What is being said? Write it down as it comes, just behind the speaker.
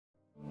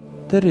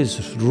there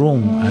is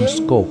room and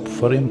scope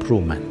for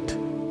improvement.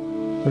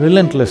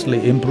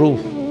 Relentlessly improve.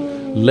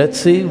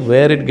 Let's see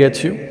where it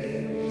gets you.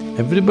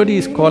 Everybody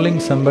is calling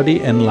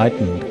somebody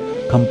enlightened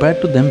compared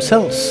to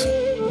themselves.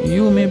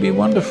 You may be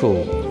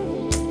wonderful,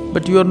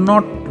 but you are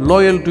not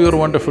loyal to your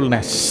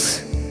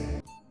wonderfulness.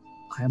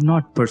 I am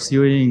not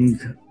pursuing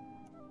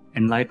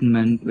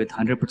enlightenment with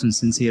 100%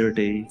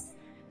 sincerity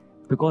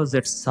because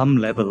at some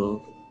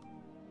level,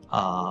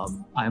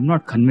 I am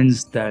not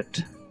convinced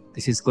that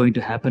this is going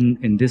to happen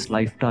in this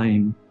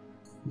lifetime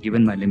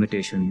given my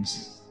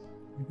limitations.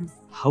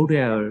 How do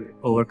I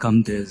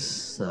overcome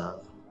this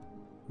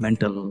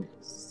mental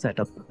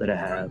setup that I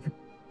have?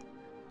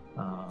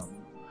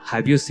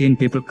 Have you seen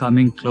people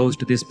coming close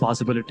to this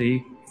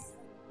possibility,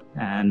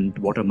 and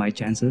what are my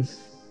chances?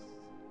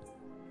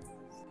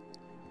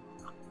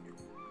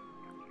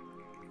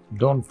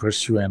 Don't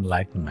pursue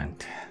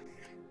enlightenment.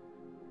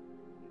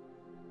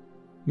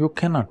 You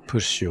cannot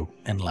pursue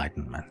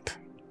enlightenment.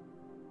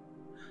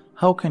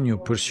 How can you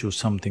pursue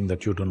something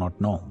that you do not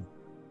know?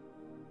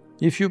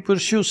 If you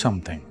pursue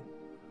something,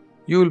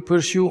 you will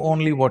pursue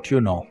only what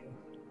you know.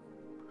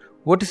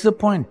 What is the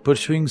point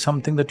pursuing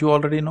something that you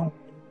already know?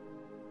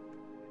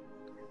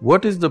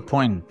 What is the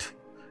point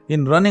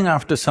in running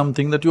after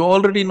something that you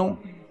already know?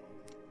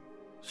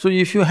 So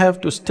if you have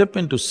to step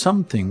into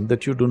something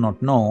that you do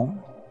not know,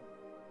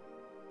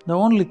 the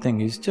only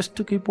thing is just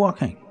to keep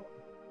walking.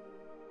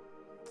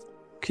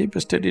 Keep a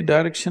steady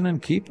direction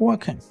and keep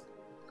walking.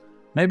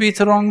 Maybe it's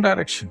a wrong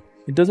direction,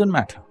 it doesn't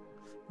matter.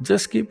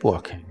 Just keep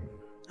walking.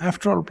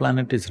 After all,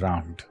 planet is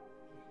round.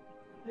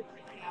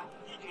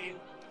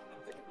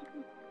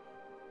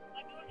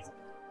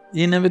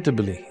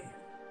 Inevitably,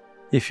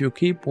 if you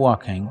keep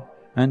walking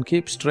and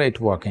keep straight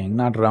walking,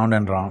 not round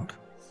and round,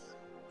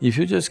 if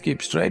you just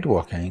keep straight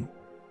walking,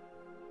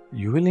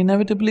 you will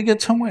inevitably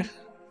get somewhere.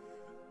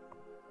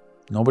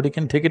 Nobody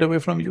can take it away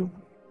from you.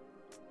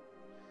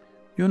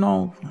 You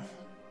know,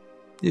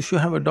 if you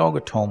have a dog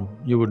at home,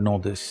 you would know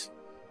this.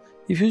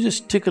 If you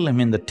just tickle him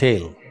in the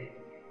tail,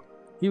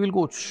 he will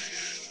go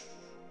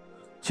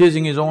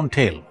chasing his own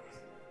tail.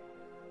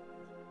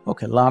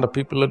 Okay, a lot of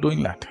people are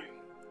doing that.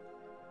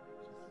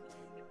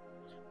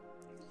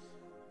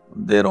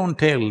 Their own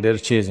tail they're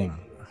chasing.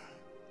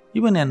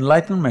 Even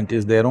enlightenment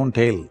is their own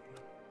tail.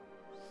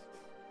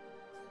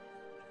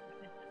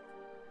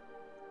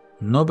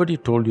 Nobody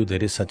told you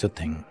there is such a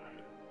thing.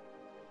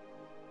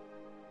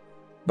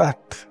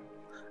 But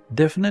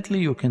definitely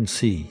you can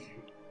see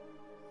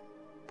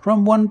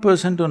from one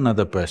person to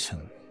another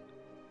person,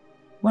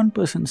 one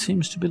person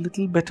seems to be a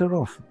little better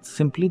off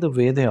simply the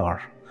way they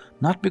are,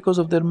 not because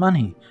of their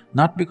money,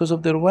 not because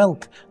of their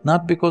wealth,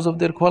 not because of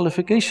their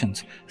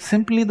qualifications.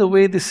 Simply the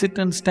way they sit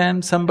and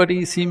stand,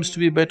 somebody seems to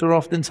be better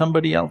off than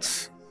somebody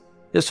else.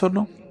 Yes or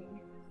no?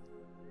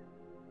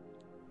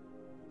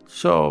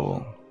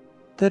 So,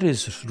 there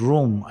is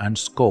room and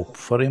scope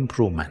for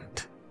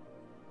improvement.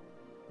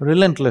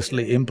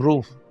 Relentlessly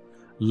improve.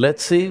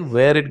 Let's see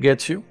where it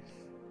gets you.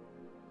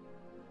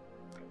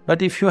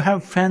 But if you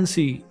have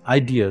fancy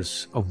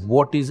ideas of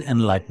what is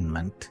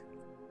enlightenment,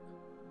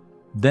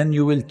 then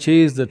you will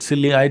chase that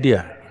silly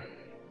idea.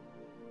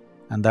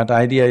 And that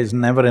idea is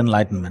never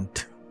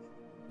enlightenment,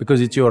 because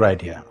it's your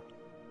idea.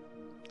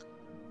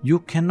 You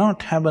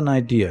cannot have an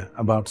idea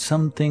about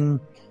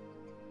something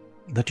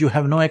that you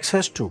have no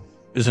access to,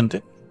 isn't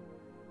it?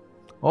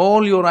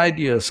 All your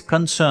ideas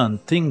concern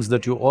things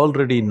that you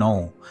already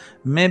know,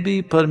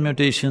 maybe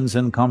permutations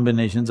and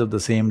combinations of the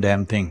same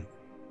damn thing.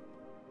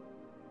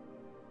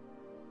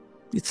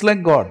 It's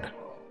like God.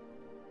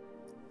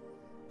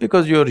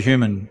 Because you're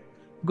human,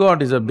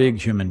 God is a big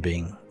human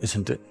being,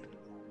 isn't it?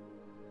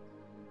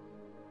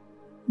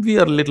 We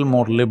are little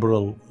more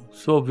liberal,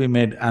 so we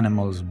made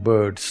animals,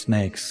 birds,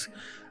 snakes,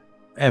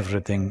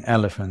 everything,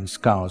 elephants,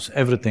 cows,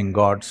 everything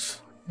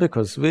gods,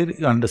 because we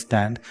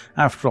understand,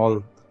 after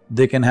all,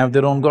 they can have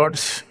their own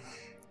gods.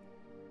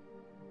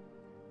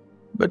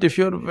 But if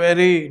you're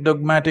very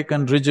dogmatic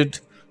and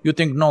rigid, you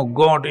think, no,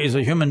 God is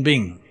a human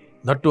being,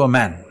 that too a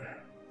man.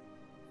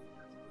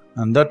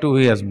 And that too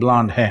he has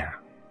blonde hair.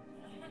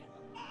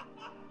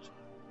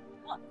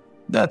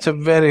 That's a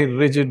very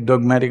rigid,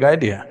 dogmatic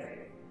idea.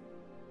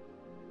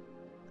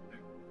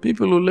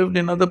 People who lived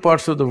in other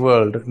parts of the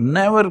world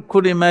never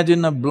could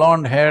imagine a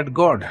blonde-haired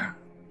God.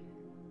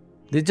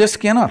 They just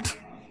cannot.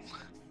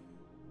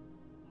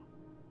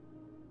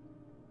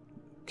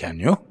 Can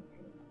you?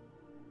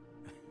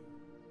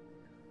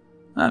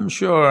 I'm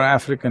sure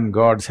African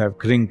gods have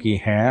crinky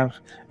hair,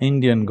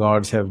 Indian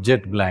gods have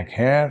jet black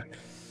hair.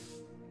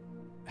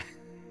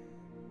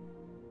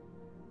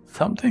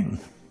 Something.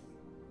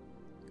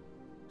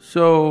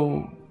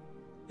 So,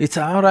 it's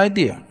our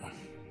idea.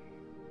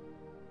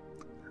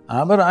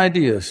 Our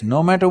ideas,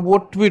 no matter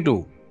what we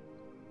do,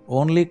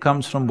 only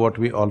comes from what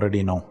we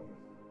already know.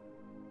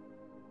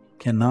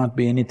 Cannot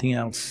be anything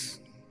else.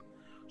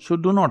 So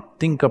do not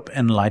think up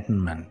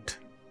enlightenment.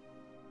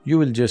 You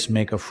will just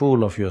make a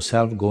fool of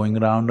yourself going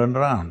round and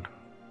round.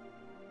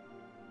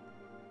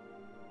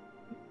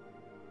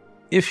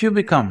 If you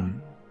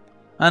become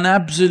an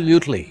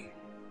absolutely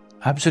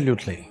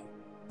Absolutely.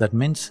 That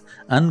means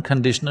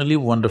unconditionally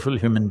wonderful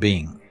human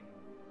being.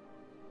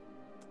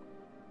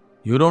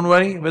 You don't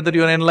worry whether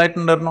you're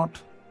enlightened or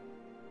not.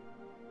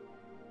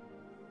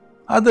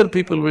 Other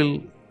people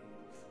will,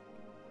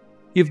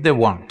 if they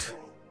want,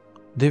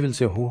 they will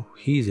say, oh,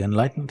 he is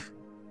enlightened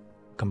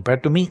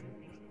compared to me.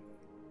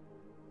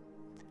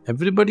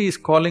 Everybody is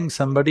calling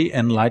somebody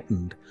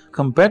enlightened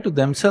compared to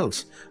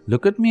themselves.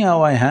 Look at me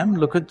how I am,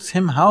 look at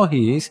him how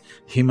he is,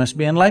 he must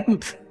be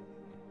enlightened.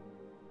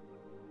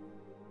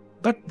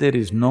 But there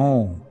is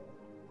no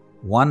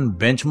one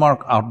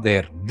benchmark out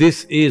there,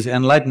 this is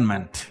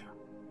enlightenment.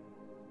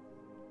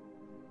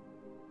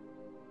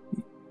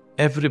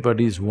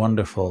 Everybody is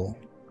wonderful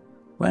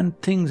when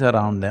things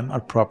around them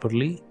are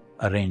properly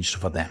arranged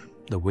for them,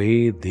 the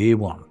way they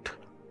want.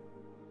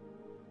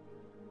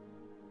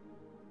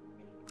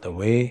 The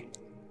way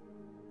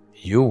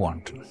you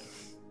want.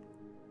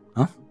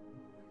 Huh?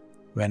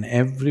 When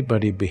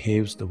everybody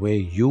behaves the way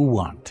you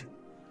want,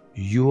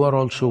 you are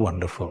also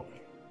wonderful.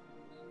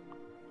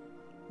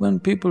 When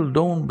people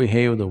don't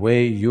behave the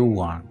way you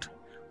want,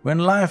 when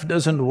life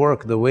doesn't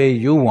work the way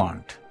you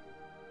want,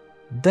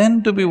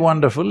 then to be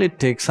wonderful, it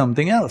takes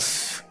something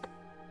else.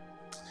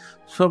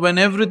 So when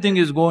everything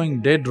is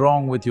going dead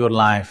wrong with your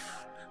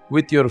life,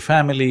 with your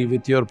family,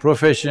 with your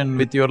profession,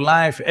 with your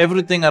life,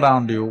 everything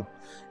around you,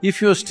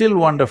 if you're still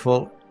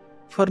wonderful,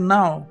 for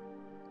now,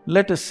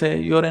 let us say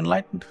you're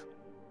enlightened.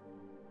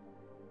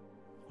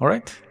 All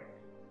right?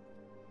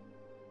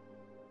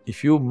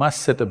 If you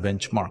must set a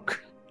benchmark,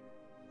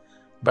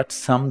 but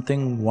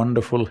something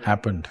wonderful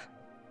happened,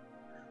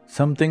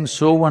 something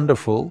so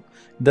wonderful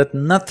that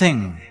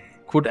nothing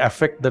could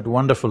affect that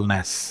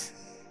wonderfulness.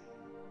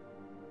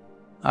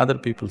 Other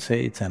people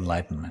say it's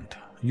enlightenment.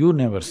 You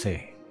never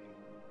say.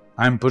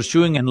 I'm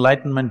pursuing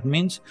enlightenment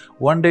means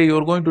one day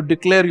you're going to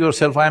declare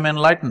yourself, I'm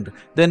enlightened,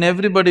 then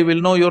everybody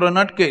will know you're a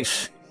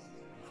nutcase.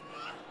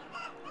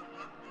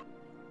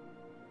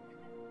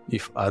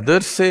 If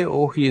others say,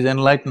 oh, he is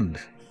enlightened,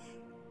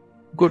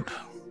 good.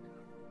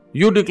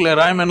 You declare,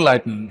 I'm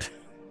enlightened.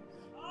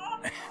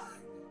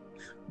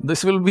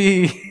 This will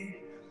be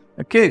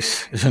a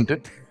case, isn't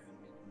it?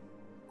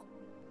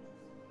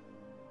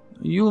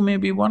 You may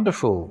be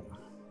wonderful,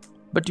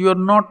 but you are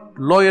not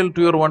loyal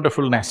to your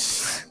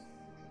wonderfulness.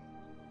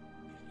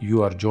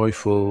 You are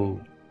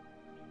joyful,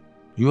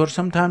 you are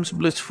sometimes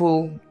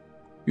blissful,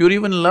 you're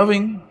even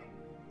loving,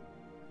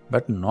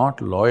 but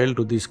not loyal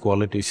to these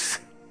qualities.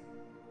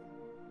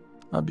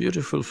 A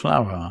beautiful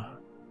flower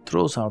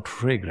throws out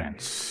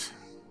fragrance.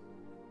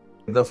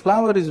 The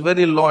flower is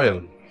very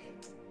loyal.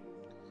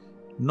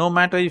 No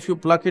matter if you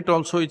pluck it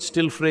also, it's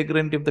still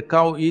fragrant, if the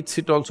cow eats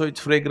it also, it's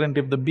fragrant,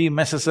 if the bee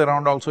messes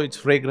around also, it's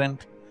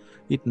fragrant.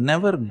 It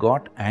never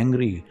got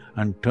angry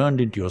and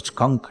turned into a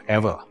skunk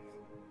ever.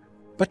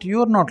 But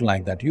you're not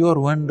like that, you are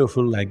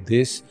wonderful like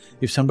this.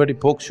 If somebody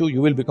pokes you,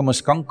 you will become a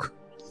skunk.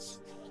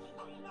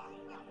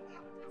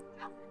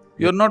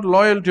 You're not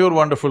loyal to your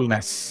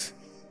wonderfulness.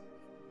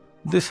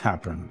 This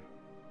happened.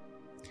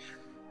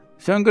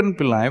 Shankaran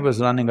Pillai was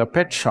running a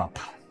pet shop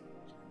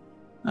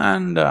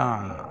and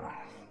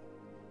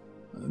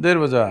there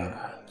was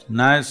a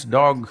nice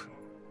dog,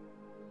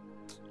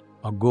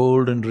 a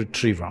golden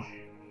retriever,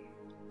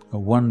 a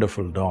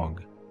wonderful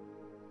dog.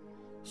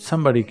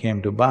 Somebody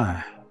came to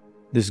buy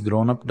this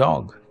grown-up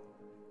dog.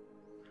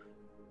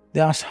 They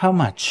asked, how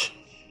much?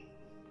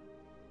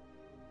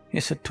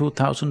 He said,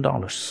 $2,000.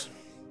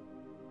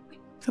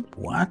 I said,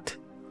 what?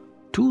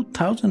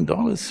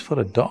 $2,000 for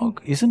a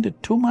dog? Isn't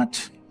it too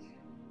much?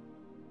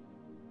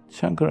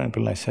 Shankaran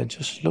Pillai said,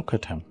 just look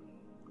at him.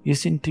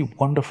 Isn't he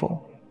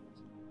wonderful?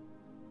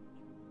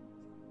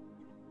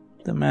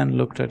 The man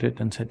looked at it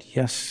and said,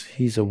 yes,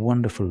 he's a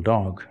wonderful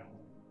dog.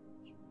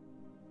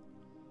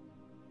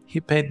 He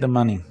paid the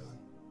money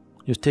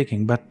he was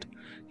taking, but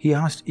he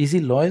asked, is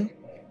he loyal?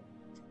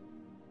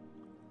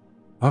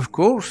 Of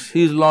course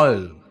he's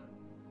loyal.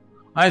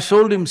 I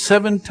sold him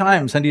 7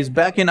 times and he's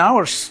back in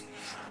hours.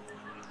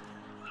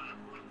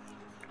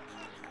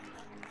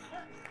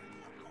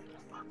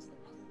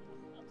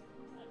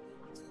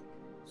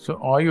 So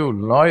are you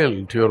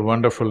loyal to your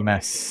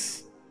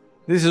wonderfulness?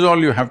 This is all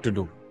you have to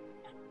do.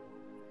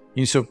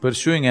 Instead of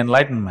pursuing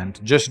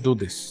enlightenment, just do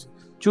this.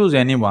 Choose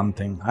any one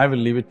thing, I will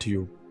leave it to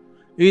you.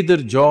 Either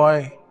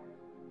joy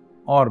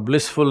or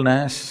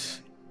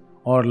blissfulness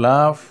or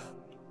love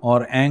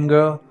or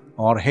anger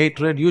or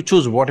hatred, you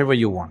choose whatever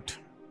you want.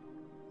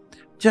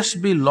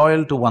 Just be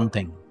loyal to one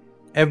thing,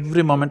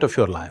 every moment of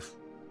your life.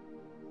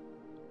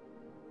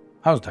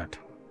 How's that?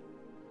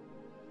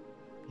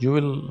 You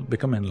will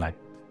become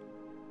enlightened.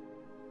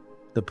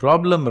 The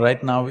problem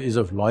right now is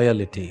of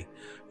loyalty.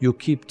 You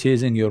keep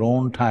chasing your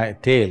own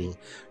tail.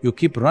 You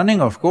keep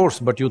running, of course,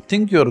 but you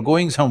think you're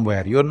going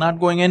somewhere, you're not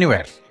going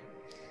anywhere.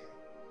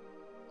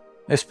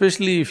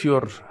 Especially if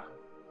you're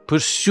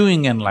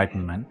pursuing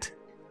enlightenment,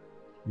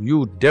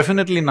 you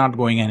definitely not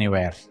going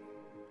anywhere.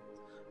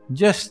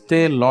 Just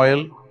stay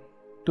loyal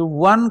to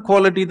one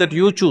quality that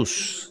you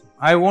choose.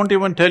 I won't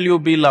even tell you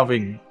be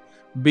loving,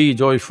 be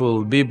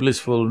joyful, be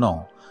blissful,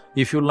 no.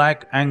 If you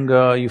like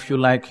anger, if you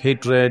like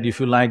hatred, if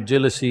you like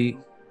jealousy,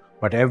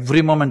 but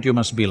every moment you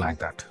must be like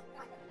that.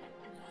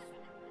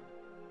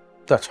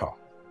 That's how.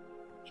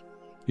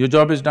 Your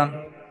job is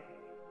done.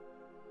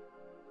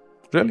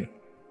 Really.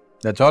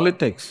 That's all it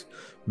takes.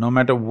 No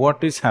matter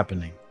what is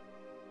happening,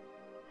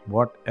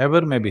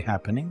 whatever may be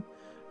happening,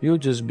 you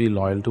just be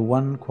loyal to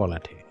one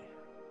quality.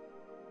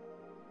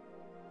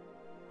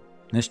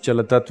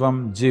 Nischala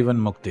tattvam jivan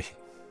mukti.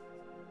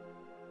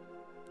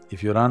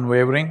 If you're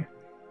unwavering,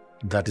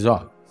 that is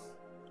all.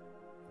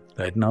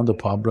 Right now the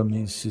problem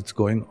is it's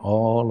going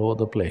all over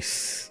the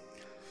place.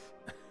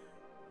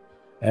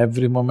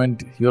 Every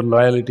moment your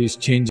loyalty is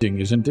changing,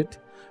 isn't it?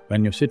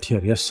 When you sit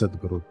here, yes,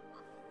 Sadhguru.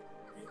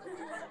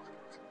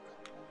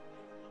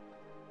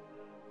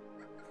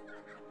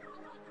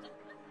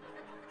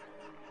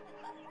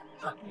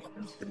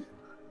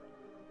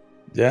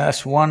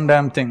 Just one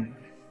damn thing,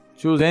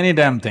 choose any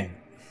damn thing.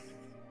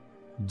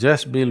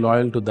 Just be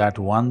loyal to that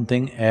one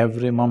thing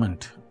every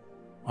moment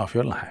of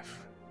your life.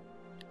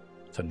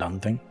 It's a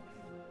done thing.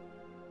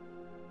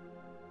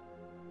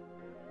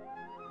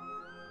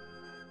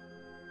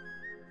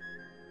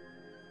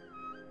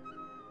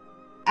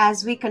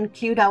 As we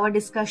conclude our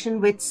discussion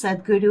with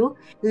Sadhguru,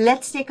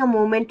 let's take a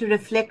moment to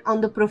reflect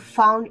on the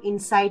profound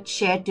insight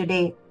shared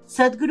today.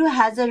 Sadhguru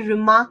has a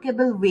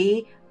remarkable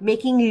way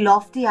making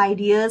lofty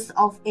ideas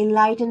of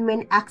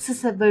enlightenment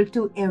accessible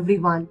to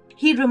everyone.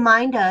 He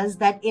reminds us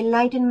that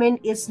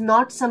enlightenment is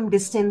not some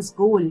distant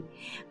goal,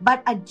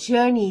 but a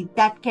journey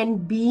that can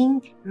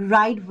be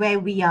right where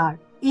we are.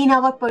 In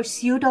our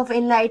pursuit of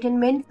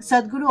enlightenment,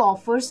 Sadhguru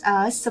offers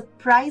us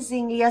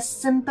surprisingly a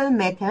simple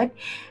method,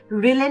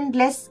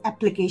 relentless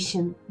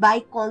application.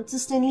 By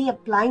consistently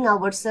applying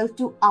ourselves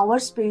to our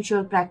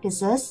spiritual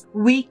practices,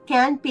 we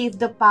can pave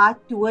the path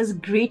towards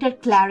greater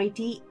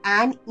clarity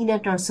and inner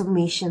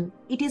transformation.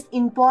 It is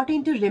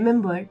important to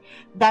remember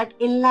that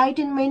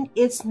enlightenment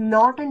is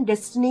not a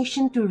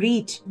destination to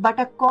reach, but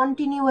a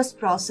continuous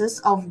process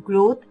of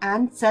growth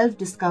and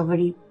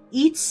self-discovery.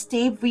 Each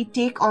step we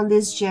take on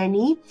this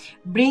journey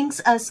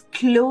brings us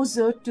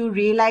closer to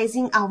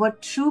realizing our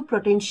true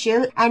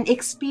potential and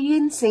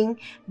experiencing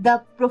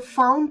the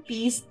profound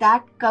peace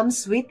that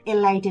comes with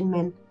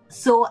enlightenment.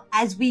 So,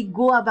 as we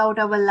go about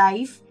our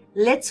life,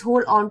 let's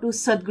hold on to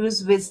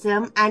Sadhguru's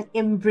wisdom and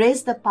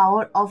embrace the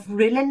power of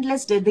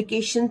relentless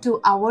dedication to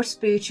our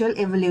spiritual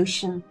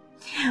evolution.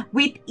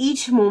 With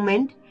each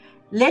moment,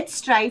 let's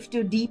strive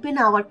to deepen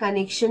our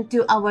connection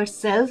to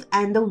ourselves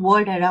and the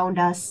world around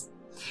us.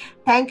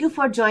 Thank you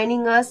for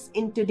joining us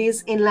in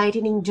today's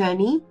enlightening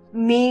journey.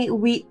 May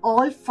we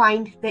all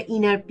find the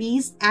inner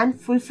peace and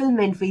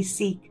fulfillment we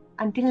seek.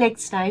 Until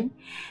next time,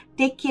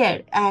 take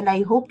care and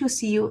I hope to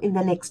see you in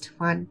the next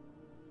one.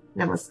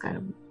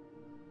 Namaskaram.